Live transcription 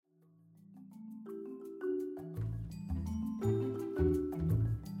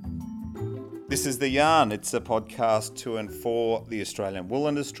This is The Yarn. It's a podcast to and for the Australian wool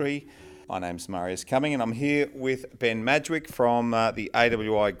industry. My name's Marius Cumming and I'm here with Ben Madgwick from the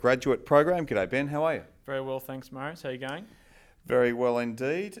AWI graduate program. G'day Ben, how are you? Very well, thanks Marius. How are you going? Very well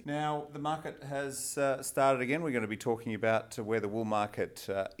indeed. Now, the market has started again. We're going to be talking about where the wool market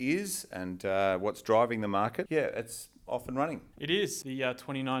is and what's driving the market. Yeah, it's off and running. It is. The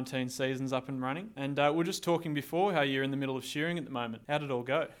 2019 season's up and running. And we were just talking before how you're in the middle of shearing at the moment. How did it all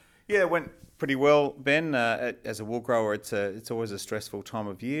go? Yeah, it went pretty well, Ben. As a wool grower, it's always a stressful time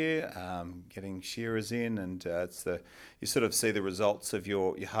of year, getting shearers in, and you sort of see the results of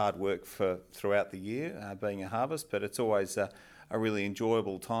your hard work throughout the year, being a harvest. But it's always a really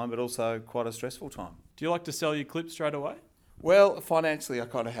enjoyable time, but also quite a stressful time. Do you like to sell your clips straight away? Well, financially, I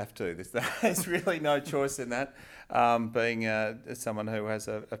kind of have to. There's really no choice in that. Being someone who has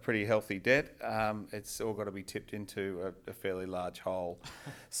a pretty healthy debt, it's all got to be tipped into a fairly large hole.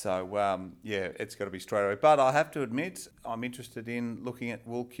 So, it's got to be straight away. But I have to admit, I'm interested in looking at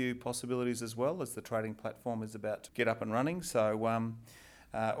WoolQ possibilities as well, as the trading platform is about to get up and running. So,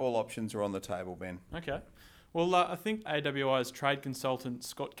 all options are on the table, Ben. Okay. Well, I think AWI's trade consultant,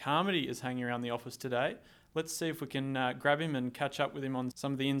 Scott Carmody, is hanging around the office today. Let's see if we can grab him and catch up with him on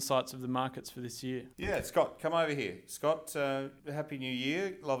some of the insights of the markets for this year. Yeah, Scott, come over here. Scott, Happy New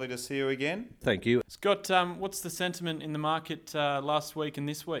Year. Lovely to see you again. Thank you. Scott, what's the sentiment in the market last week and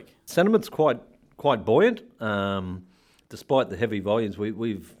this week? Sentiment's quite buoyant. Despite the heavy volumes,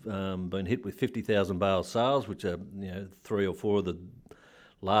 we've been hit with 50,000 bale sales, which are 3 or 4 of the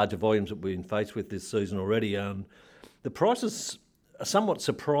larger volumes that we've been faced with this season already. The prices are somewhat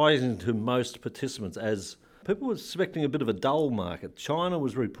surprising to most participants, as people were expecting a bit of a dull market. China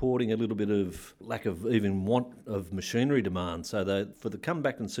was reporting a little bit of lack of even want of machinery demand, so for the come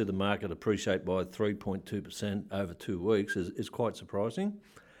back and see the market appreciate by 3.2% over 2 weeks is quite surprising.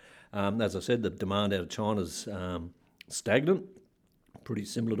 As I said, the demand out of China's stagnant, pretty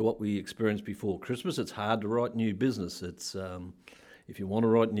similar to what we experienced before Christmas. It's hard to write new business. It's if you want to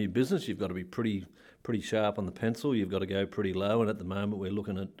write new business, you've got to be pretty sharp on the pencil. You've got to go pretty low, and at the moment we're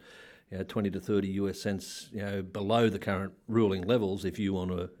looking at 20 to 30 US cents below the current ruling levels if you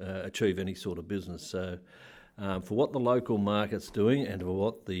want to achieve any sort of business. So for what the local market's doing and for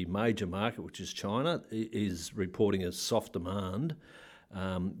what the major market, which is China, is reporting as soft demand,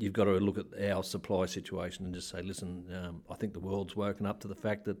 you've got to look at our supply situation and just say, listen, I think the world's woken up to the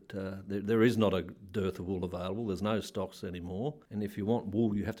fact that there is not a dearth of wool available. There's no stocks anymore. And if you want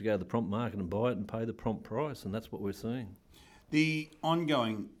wool, you have to go to the prompt market and buy it and pay the prompt price. And that's what we're seeing. The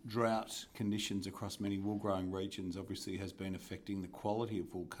ongoing drought conditions across many wool growing regions obviously has been affecting the quality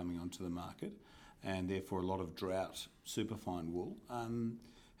of wool coming onto the market, and therefore a lot of drought superfine wool.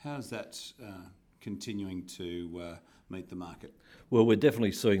 How is that continuing to meet the market? Well, we're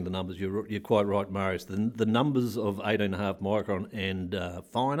definitely seeing the numbers. You're quite right, Marius. The numbers of 18.5 micron and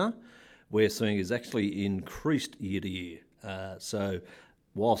finer we're seeing is actually increased year to year. So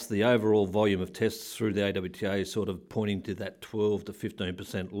whilst the overall volume of tests through the AWTA is sort of pointing to that 12 to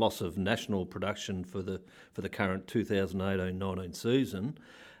 15% loss of national production for the current 2018-19 season,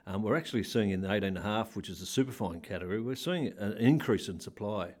 we're actually seeing in the 18.5, which is the superfine category, we're seeing an increase in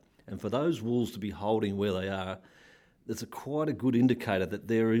supply. And for those wools to be holding where they are, it's quite a good indicator that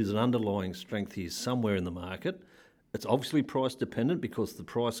there is an underlying strength here somewhere in the market. It's obviously price dependent because the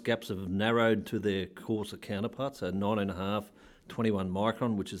price gaps have narrowed to their coarser counterparts, so 9.5, 21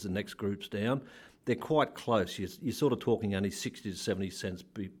 micron, which is the next groups down. They're quite close. You're sort of talking only 60 to 70 cents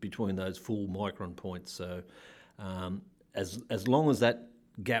between those full micron points. So as long as that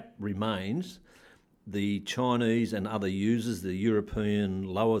gap remains, the Chinese and other users, the European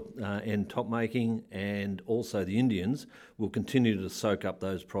lower end top making and also the Indians will continue to soak up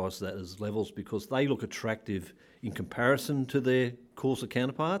those prices at those levels because they look attractive in comparison to their coarser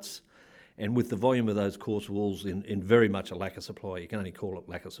counterparts. And with the volume of those coarse wools in very much a lack of supply, you can only call it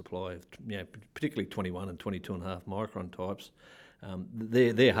lack of supply, particularly 21 and 22.5 micron types,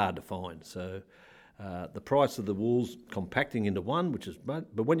 they're hard to find. So the price of the wool's compacting into one,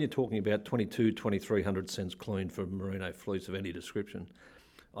 but when you're talking about 2,300 cents clean for merino fleece of any description,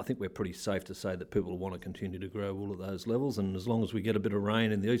 I think we're pretty safe to say that people want to continue to grow wool at those levels. And as long as we get a bit of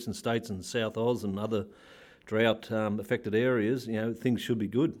rain in the eastern states and South Oz and other drought affected areas, things should be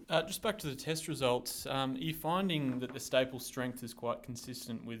good. Just back to the test results, are you finding that the staple strength is quite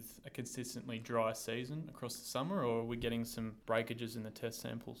consistent with a consistently dry season across the summer, or are we getting some breakages in the test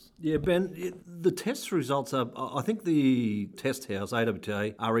samples? Yeah, Ben, the test results are, I think the test house,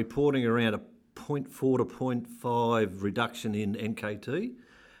 AWTA, are reporting around a 0.4 to 0.5 reduction in NKT,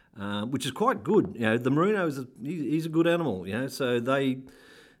 which is quite good. The merino he's a good animal, so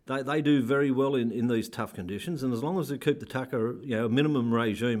They do very well in these tough conditions, and as long as they keep the tucker, a minimum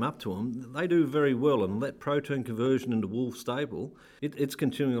regime up to them, they do very well. And that protein conversion into wool staple, it's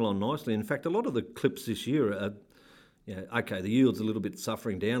continuing along nicely. In fact, a lot of the clips this year are, the yield's a little bit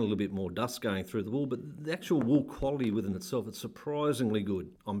suffering down, a little bit more dust going through the wool, but the actual wool quality within itself, it's surprisingly good.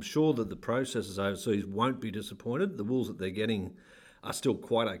 I'm sure that the processors overseas won't be disappointed. The wools that they're getting are still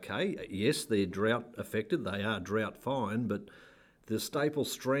quite okay. Yes, they're drought affected, they are drought fine, but the staple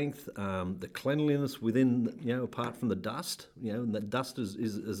strength, the cleanliness within, apart from the dust, and that dust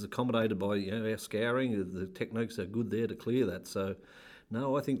is accommodated by, our scouring. The techniques are good there to clear that. So,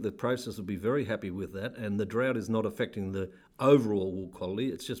 no, I think the process will be very happy with that, and the drought is not affecting the overall wool quality.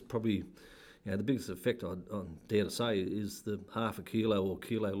 It's just probably, the biggest effect, I dare to say, is the half a kilo or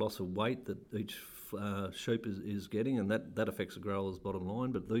kilo loss of weight that each sheep is getting, and that affects the grower's bottom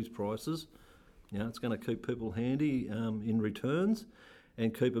line. But these prices, it's going to keep people handy in returns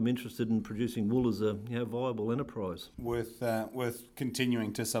and keep them interested in producing wool as a viable enterprise. Worth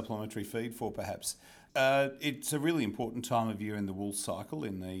continuing to supplementary feed for, perhaps. It's a really important time of year in the wool cycle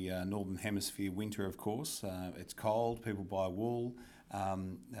in the Northern Hemisphere winter, of course. It's cold, people buy wool,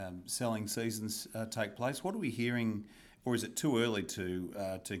 selling seasons take place. What are we hearing, or is it too early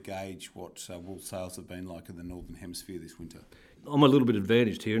to gauge what wool sales have been like in the Northern Hemisphere this winter? I'm a little bit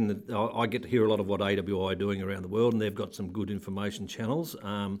advantaged here in that I get to hear a lot of what AWI are doing around the world, and they've got some good information channels.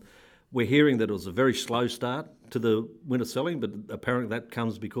 We're hearing that it was a very slow start to the winter selling, but apparently that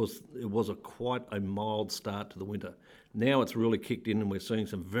comes because it was quite a mild start to the winter. Now it's really kicked in, and we're seeing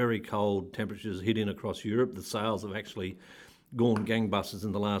some very cold temperatures hit in across Europe. The sales have actually gone gangbusters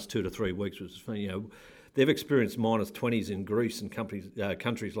in the last 2 to 3 weeks, which is, they've experienced minus 20s in Greece and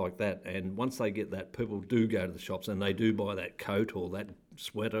countries like that, and once they get that, people do go to the shops and they do buy that coat or that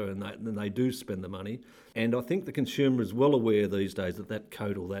sweater, and they do spend the money. And I think the consumer is well aware these days that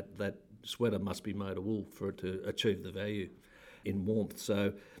coat or that sweater must be made of wool for it to achieve the value in warmth.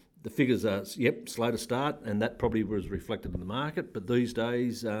 So the figures are, slow to start, and that probably was reflected in the market. But these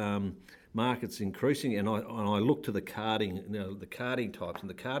days, market's increasing, and I look to the carding, the carding types, and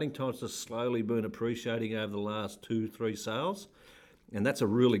the carding types have slowly been appreciating over the last 2-3 sales, and that's a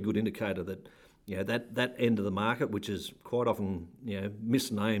really good indicator that that end of the market, which is quite often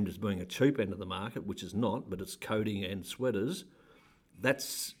misnamed as being a cheap end of the market, which is not, but it's coating and sweaters.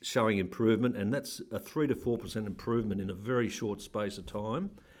 That's showing improvement, and that's a 3 to 4% improvement in a very short space of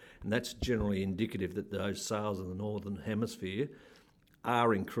time, and that's generally indicative that those sales in the Northern Hemisphere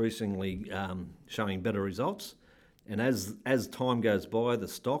are increasingly showing better results. And as time goes by, the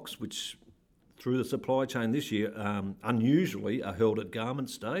stocks, which through the supply chain this year unusually are held at garment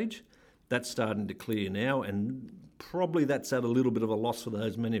stage, that's starting to clear now, and probably that's at a little bit of a loss for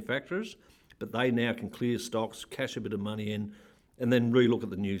those manufacturers, but they now can clear stocks, cash a bit of money in, and then relook at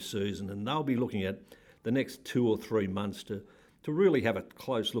the new season, and they'll be looking at the next 2 or 3 months to really have a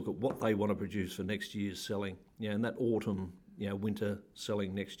close look at what they want to produce for next year's selling, and that autumn, winter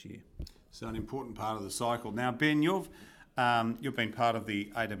selling next year. So an important part of the cycle. Now, Ben, you've been part of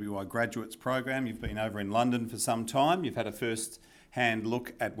the AWI Graduates Program. You've been over in London for some time. You've had a first-hand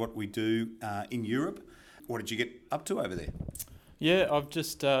look at what we do in Europe. What did you get up to over there? Yeah, I've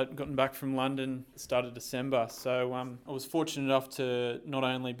just gotten back from London, started December. So I was fortunate enough to not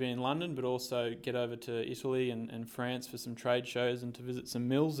only be in London, but also get over to Italy and France for some trade shows and to visit some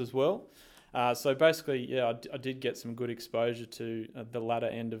mills as well. So basically, I did get some good exposure to the latter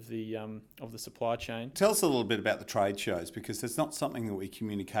end of the supply chain. Tell us a little bit about the trade shows, because it's not something that we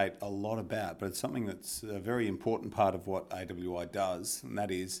communicate a lot about, but it's something that's a very important part of what AWI does, and that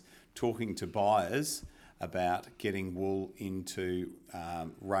is talking to buyers about getting wool into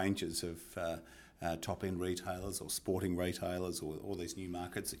ranges of top-end retailers or sporting retailers or all these new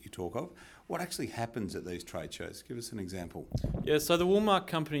markets that you talk of. What actually happens at these trade shows? Give us an example. Yeah, so the Woolmark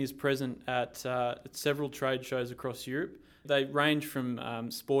company is present at several trade shows across Europe. They range from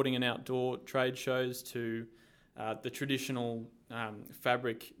sporting and outdoor trade shows to the traditional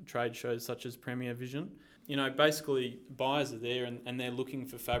fabric trade shows such as Premier Vision. Basically buyers are there and they're looking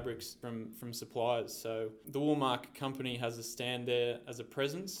for fabrics from suppliers. So the Woolmark company has a stand there as a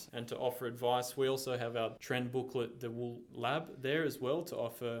presence and to offer advice. We also have our trend booklet, the Wool Lab, there as well to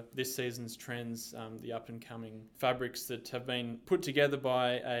offer this season's trends, the up and coming fabrics that have been put together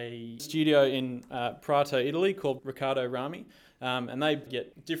by a studio in Prato, Italy called Riccardo Rami. And they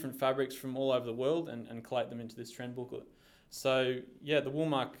get different fabrics from all over the world and collate them into this trend booklet. So the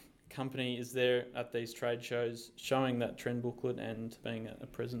Woolmark company is there at these trade shows showing that trend booklet and being a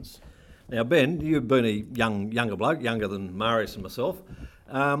presence. Now, Ben, you've been a younger bloke, younger than Marius and myself.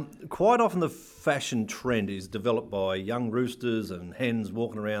 Quite often the fashion trend is developed by young roosters and hens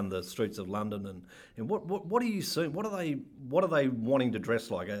walking around the streets of London. And what are you seeing? What are they wanting to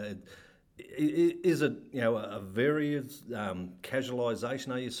dress like? Is it a various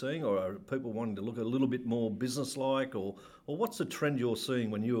casualisation are you seeing, or are people wanting to look a little bit more business-like, or what's the trend you're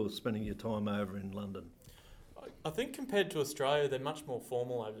seeing when you're spending your time over in London? I think compared to Australia, they're much more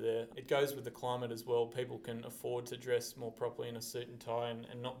formal over there. It goes with the climate as well. People can afford to dress more properly in a suit and tie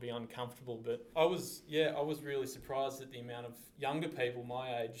and not be uncomfortable. But I was really surprised at the amount of younger people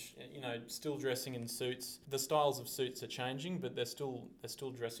my age, still dressing in suits. The styles of suits are changing, but they're still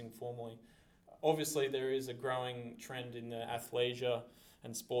dressing formally. Obviously, there is a growing trend in the athleisure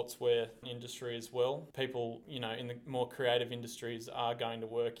and sportswear industry as well. People, in the more creative industries are going to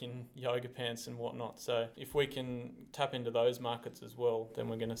work in yoga pants and whatnot. So if we can tap into those markets as well, then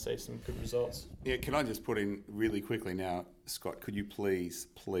we're going to see some good results. Yeah, can I just put in really quickly now, Scott, could you please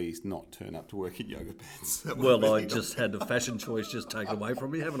not turn up to work in yoga pants? Well, I just had the fashion choice just taken away from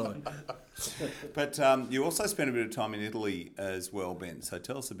me, haven't I? But you also spent a bit of time in Italy as well, Ben. So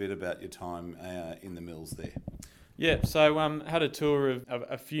tell us a bit about your time in the mills there. Yeah, so had a tour of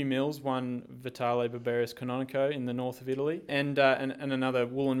a few mills, one Vitale Barberis Canonico in the north of Italy, and another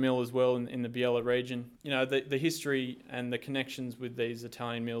woolen mill as well in the Biella region. The history and the connections with these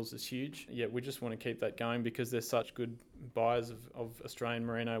Italian mills is huge. Yeah, we just want to keep that going because they're such good buyers of Australian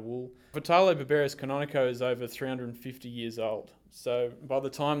merino wool. Vitale Barberis Canonico is over 350 years old. So by the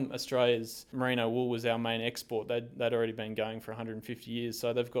time Australia's merino wool was our main export, they'd already been going for 150 years.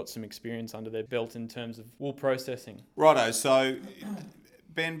 So they've got some experience under their belt in terms of wool processing. Righto. So,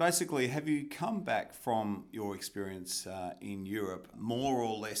 Ben, basically, have you come back from your experience in Europe more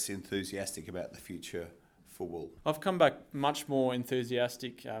or less enthusiastic about the future for wool? I've come back much more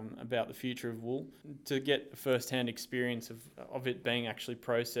enthusiastic about the future of wool to get a first-hand experience of it being actually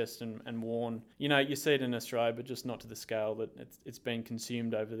processed and worn. You see it in Australia, but just not to the scale that it's been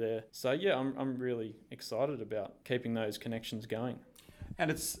consumed over there. So yeah, I'm really excited about keeping those connections going. And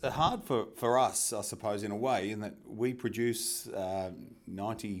it's hard for us, I suppose, in a way, in that we produce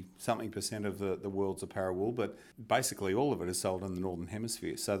 90-something% of the world's apparel wool, but basically all of it is sold in the Northern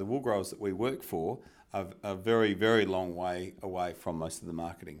Hemisphere. So the wool growers that we work for are a very, very long way away from most of the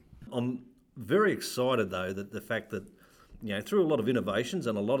marketing. I'm very excited, though, that the fact that, through a lot of innovations,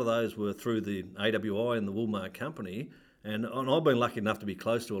 and a lot of those were through the AWI and the Woolmark Company, and I've been lucky enough to be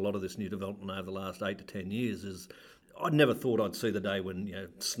close to a lot of this new development over the last 8 to 10 years, is I never thought I'd see the day when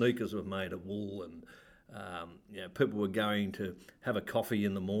sneakers were made of wool and people were going to have a coffee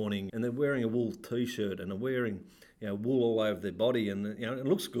in the morning and they're wearing a wool T-shirt and they're wearing wool all over their body, and it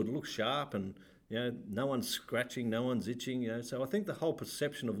looks good, it looks sharp, and no one's scratching, no one's itching. So I think the whole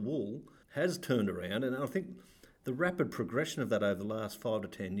perception of wool has turned around, and I think the rapid progression of that over the last 5 to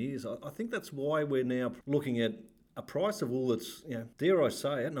 10 years, I think that's why we're now looking at a price of wool that's, dare I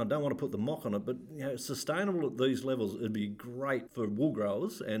say it, and I don't want to put the mock on it, but sustainable at these levels. It'd be great for wool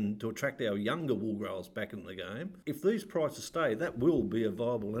growers and to attract our younger wool growers back in the game. If these prices stay, that will be a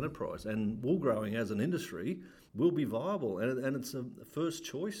viable enterprise, and wool growing as an industry will be viable, and it's a first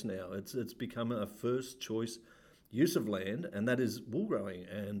choice now. It's become a first choice use of land, and that is wool growing.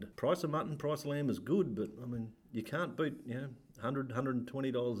 And price of mutton, price of lamb is good, but I mean you can't beat $100,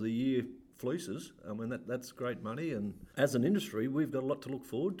 $120 a year fleeces. I mean that's great money, and as an industry we've got a lot to look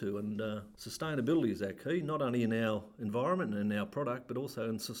forward to, and sustainability is our key, not only in our environment and in our product, but also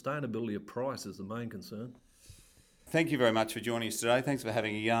in sustainability of price is the main concern. Thank you very much for joining us today. Thanks for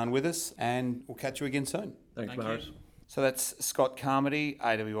having a yarn with us, and we'll catch you again soon. Thanks, Maurice. So that's Scott Carmody,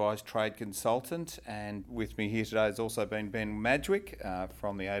 AWI's trade consultant, and with me here today has also been Ben Madgwick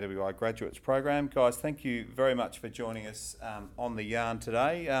from the AWI Graduates Program. Guys, thank you very much for joining us on the yarn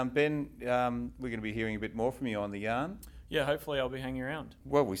today. Ben, we're going to be hearing a bit more from you on the yarn. Yeah, hopefully I'll be hanging around.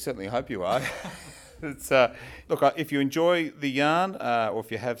 Well, we certainly hope you are. It's, look, if you enjoy the yarn, or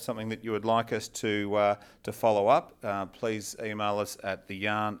if you have something that you would like us to follow up, please email us at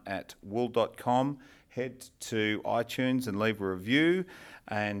theyarn@wool.com. Head to iTunes and leave a review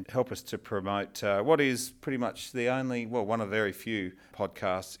and help us to promote what is pretty much one of very few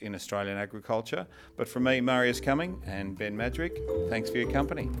podcasts in Australian agriculture. But from me, Marius Cumming, and Ben Madgwick, thanks for your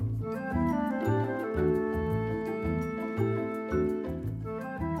company.